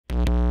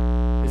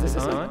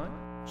this on?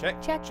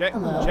 Check, check, check,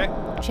 Hello. check.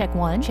 Check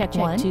one, check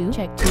one, two,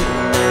 check two.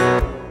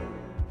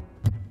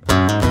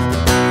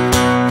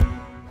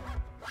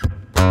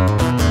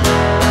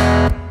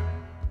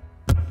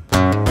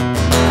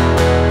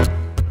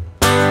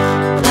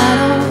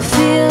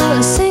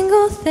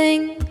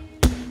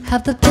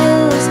 Have the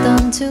pills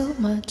done too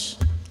much?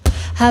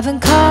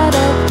 Haven't caught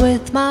up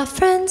with my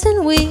friends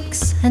in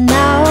weeks, and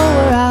now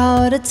we're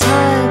out of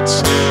touch.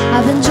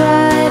 I've been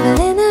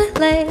driving in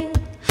LA,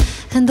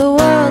 and the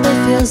world,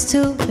 it feels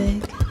too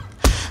big,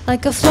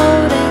 like a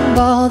floating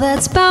ball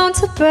that's bound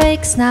to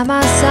break. Snap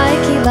my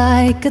psyche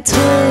like a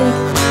twig,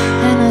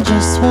 and I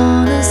just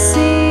wanna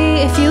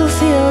see if you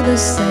feel the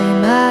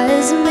same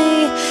as me.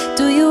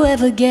 Do you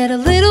ever get a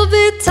little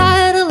bit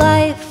tired of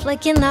life?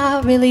 Like you're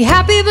not really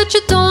happy but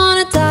you don't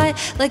wanna die.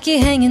 Like you're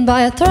hanging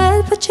by a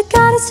thread but you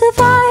gotta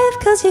survive,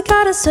 cause you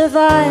gotta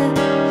survive.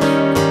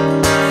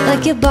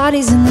 Like your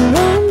body's in the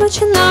room but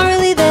you're not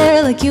really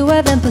there. Like you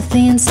have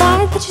empathy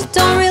inside but you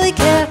don't really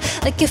care.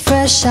 Like you're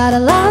fresh out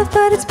of love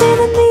but it's been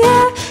in the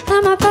air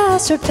and my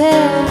past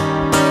repair.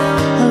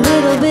 A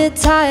little bit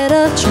tired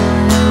of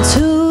trying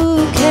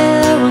to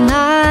care when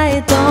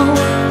I don't.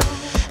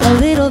 A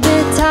little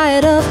bit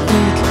tired of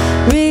quick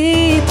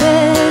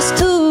repairs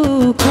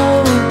to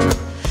cope.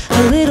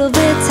 A little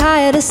bit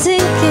tired of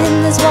sinking,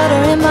 there's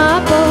water in my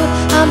boat.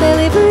 I'm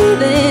barely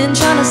breathing,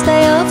 trying to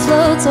stay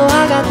afloat. So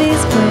I got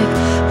these quick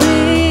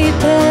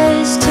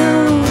repairs to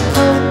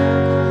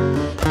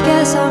cope.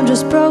 Guess I'm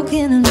just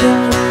broken and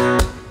broke.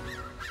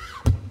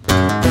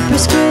 The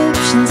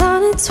prescription's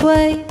on its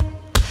way,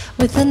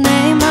 with a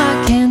name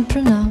I can't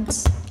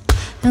pronounce,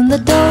 and the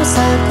dose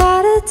I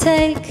gotta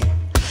take.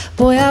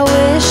 Boy, I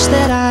wish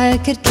that I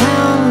could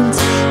count,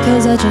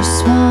 cause I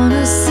just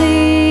wanna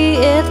see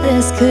if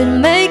this could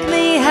make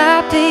me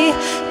happy.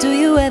 Do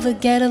you ever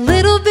get a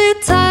little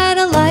bit tired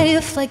of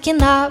life? Like you're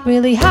not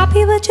really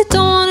happy but you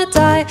don't wanna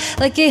die.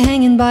 Like you're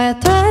hanging by a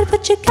thread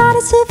but you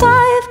gotta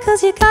survive,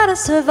 cause you gotta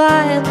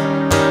survive.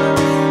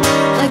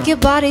 Like your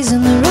body's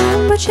in the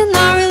room but you're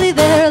not really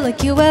there.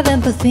 Like you have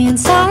empathy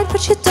inside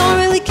but you don't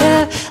really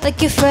care. Like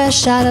you're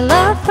fresh out of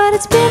love but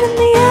it's been in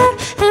the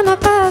air and my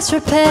past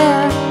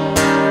repair.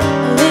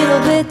 A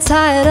little bit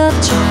tired of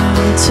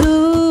trying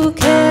to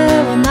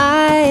care when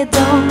I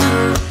don't.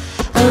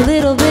 A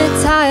little bit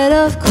tired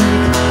of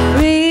quick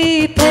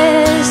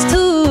repairs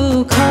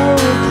to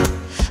cope.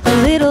 A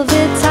little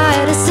bit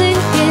tired of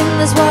sinking,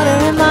 there's water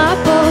in my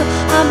boat.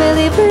 I'm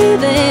barely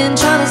breathing,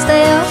 trying to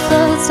stay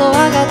afloat. So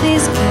I got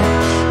these quick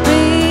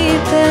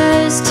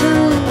repairs to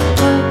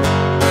cope.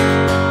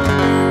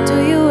 Do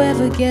you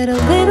ever get a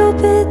little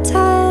bit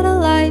tired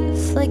of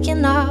life? Like you're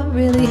not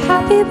really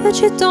happy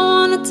but you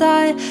don't wanna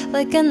die.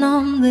 Like a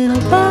numb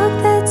little bug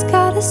that's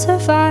gotta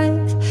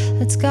survive,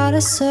 that's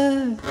gotta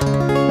survive.